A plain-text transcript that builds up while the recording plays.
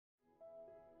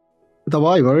The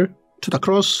Bible to the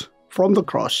cross, from the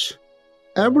cross.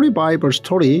 Every Bible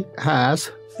story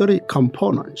has three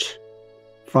components.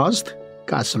 First,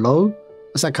 God's law.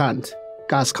 Second,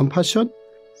 God's compassion.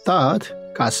 Third,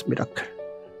 God's miracle.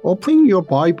 Opening your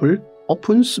Bible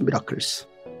opens miracles.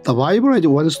 The Bible as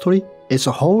one story is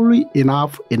wholly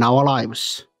enough in our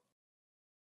lives.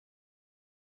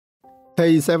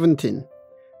 Page 17,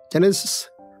 Genesis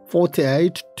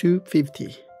 48 to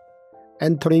 50.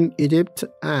 Entering Egypt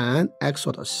and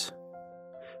Exodus.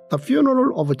 The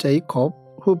funeral of Jacob,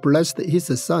 who blessed his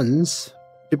sons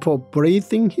before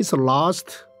breathing his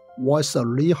last, was a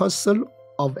rehearsal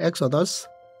of Exodus,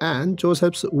 and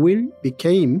Joseph's will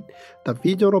became the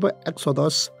vision of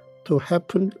Exodus to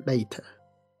happen later.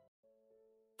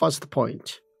 First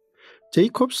point,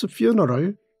 Jacob's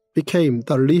funeral became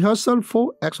the rehearsal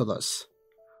for Exodus.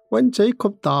 When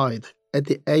Jacob died at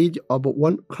the age of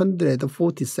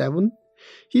 147,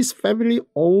 his family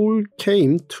all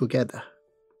came together.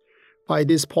 By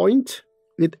this point,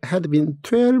 it had been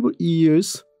 12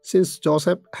 years since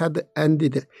Joseph had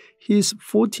ended his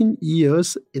 14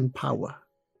 years in power.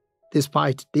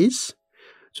 Despite this,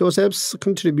 Joseph's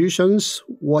contributions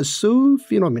were so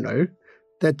phenomenal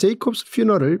that Jacob's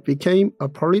funeral became a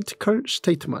political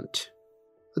statement.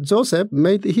 Joseph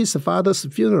made his father's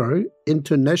funeral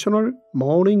into National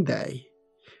Mourning Day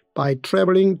by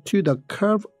traveling to the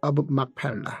cave of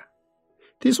Machpelah.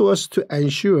 This was to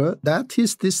ensure that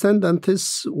his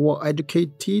descendants were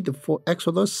educated for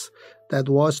Exodus that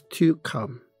was to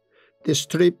come. This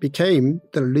trip became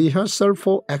the rehearsal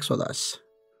for Exodus.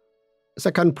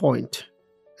 Second point,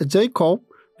 Jacob,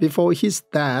 before his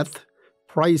death,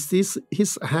 places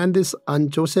his hands on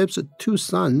Joseph's two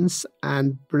sons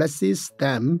and blesses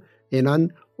them in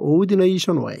an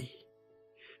ordination way.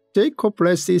 Jacob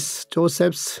blesses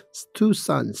Joseph's two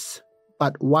sons,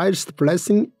 but whilst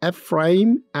blessing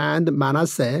Ephraim and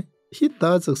Manasseh, he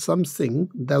does something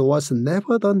that was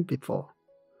never done before.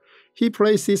 He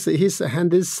places his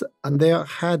hands on their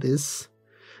heads.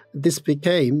 This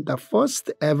became the first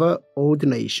ever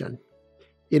ordination.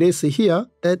 It is here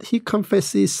that he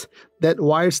confesses that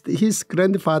whilst his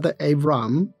grandfather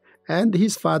Abraham and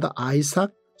his father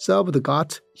Isaac served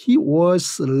God, he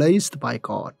was raised by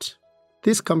God.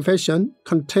 This confession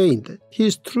contained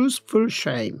his truthful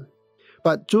shame.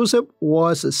 But Joseph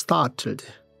was startled.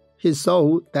 He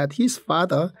saw that his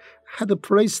father had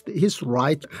placed his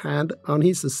right hand on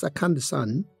his second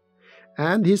son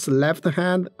and his left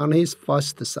hand on his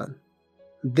first son.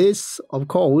 This, of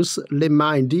course,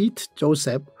 reminded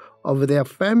Joseph of their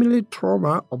family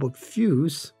trauma of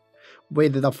feuds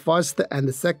with the first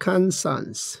and second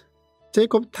sons.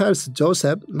 Jacob tells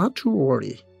Joseph not to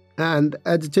worry, and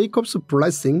as Jacob's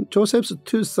blessing, Joseph's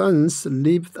two sons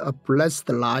lived a blessed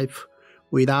life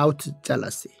without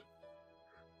jealousy.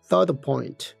 Third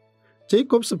point,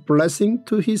 Jacob's blessing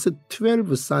to his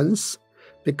 12 sons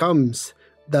becomes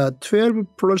the 12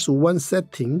 plus 1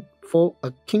 setting for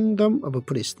a kingdom of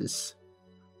priests.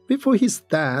 Before his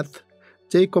death,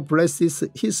 Jacob blesses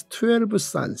his 12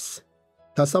 sons.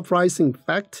 The surprising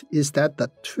fact is that the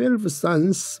 12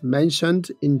 sons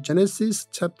mentioned in Genesis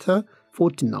chapter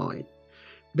 49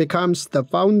 becomes the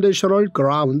foundational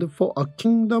ground for a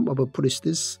kingdom of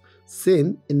priests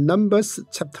seen in Numbers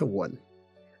chapter 1.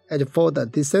 As for the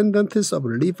descendants of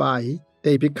Levi,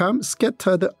 they become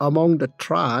scattered among the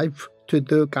tribes to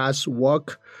do God's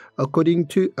work according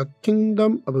to a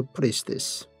kingdom of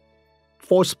priests.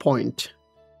 Fourth point,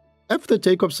 after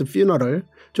Jacob's funeral,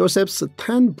 Joseph's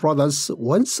 10 brothers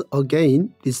once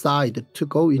again decide to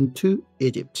go into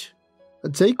Egypt.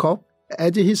 Jacob,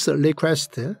 at his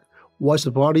request, was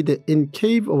buried in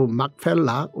cave of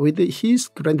Machpelah with his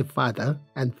grandfather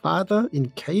and father in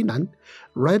Canaan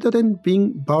rather than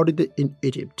being buried in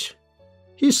Egypt.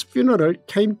 His funeral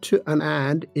came to an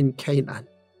end in Canaan.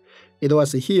 It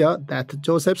was here that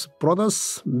Joseph's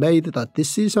brothers made the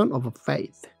decision of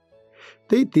faith.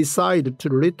 They decided to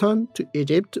return to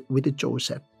Egypt with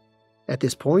Joseph. At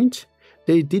this point,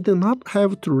 they did not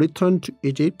have to return to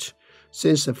Egypt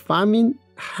since the famine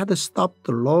had stopped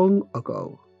long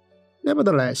ago.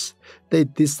 Nevertheless, they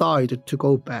decided to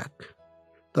go back.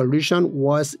 The reason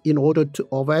was in order to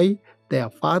obey their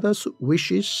father's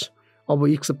wishes of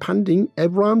expanding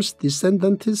Abraham's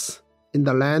descendants in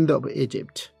the land of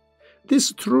Egypt.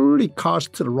 This truly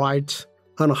cast light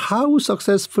on how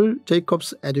successful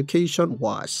Jacob's education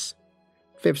was.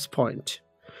 Fifth point,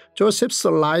 Joseph's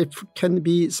life can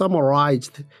be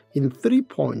summarized in 3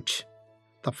 points.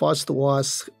 The first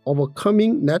was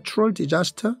overcoming natural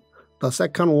disaster. The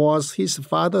second was his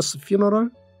father's funeral.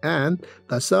 And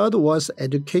the third was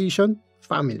education,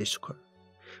 family school.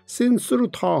 Seen through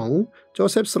Tong,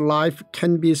 Joseph's life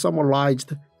can be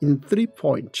summarized in 3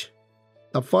 points.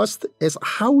 The first is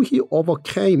how he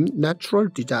overcame natural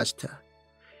disaster.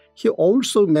 He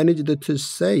also managed to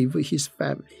save his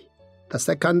family. The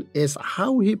second is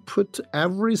how he put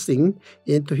everything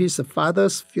into his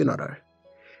father's funeral.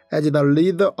 As the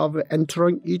leader of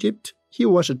entering Egypt, he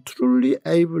was truly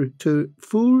able to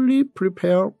fully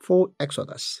prepare for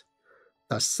Exodus.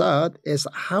 The third is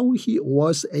how he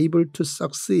was able to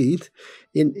succeed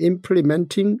in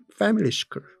implementing family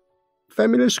school.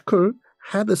 Family school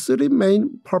had 3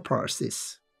 main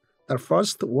purposes. The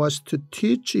first was to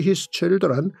teach his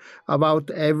children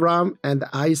about Abraham and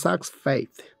Isaac's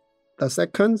faith. The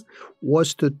second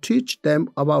was to teach them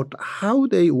about how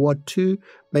they were to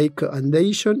make a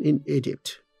nation in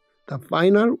Egypt. The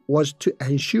final was to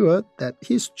ensure that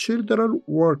his children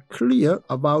were clear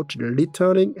about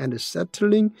returning and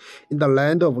settling in the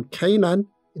land of Canaan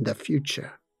in the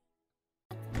future.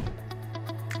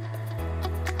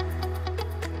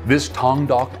 This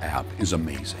Tongdok app is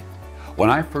amazing. When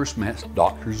I first met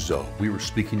Dr. Byoungho, we were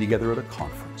speaking together at a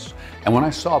conference. And when I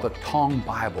saw the Tong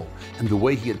Bible and the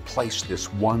way he had placed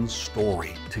this one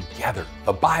story together,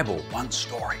 the Bible, one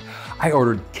story, I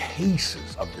ordered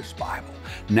cases of this Bible.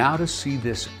 Now to see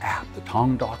this app, the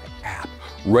Tongdok app,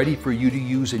 ready for you to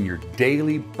use in your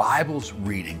daily Bible's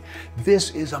reading,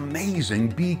 this is amazing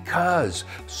because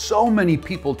so many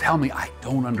people tell me I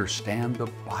don't understand the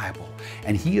Bible.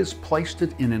 And he has placed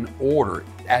it in an order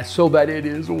so that it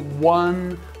is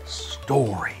one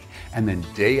story. And then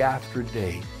day after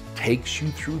day, takes you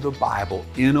through the Bible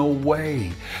in a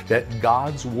way that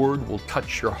God's Word will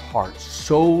touch your heart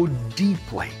so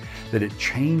deeply that it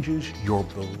changes your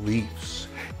beliefs.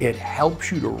 It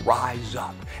helps you to rise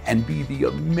up and be the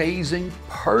amazing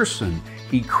person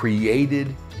He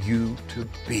created you to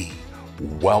be.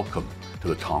 Welcome to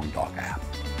the Tongdok app.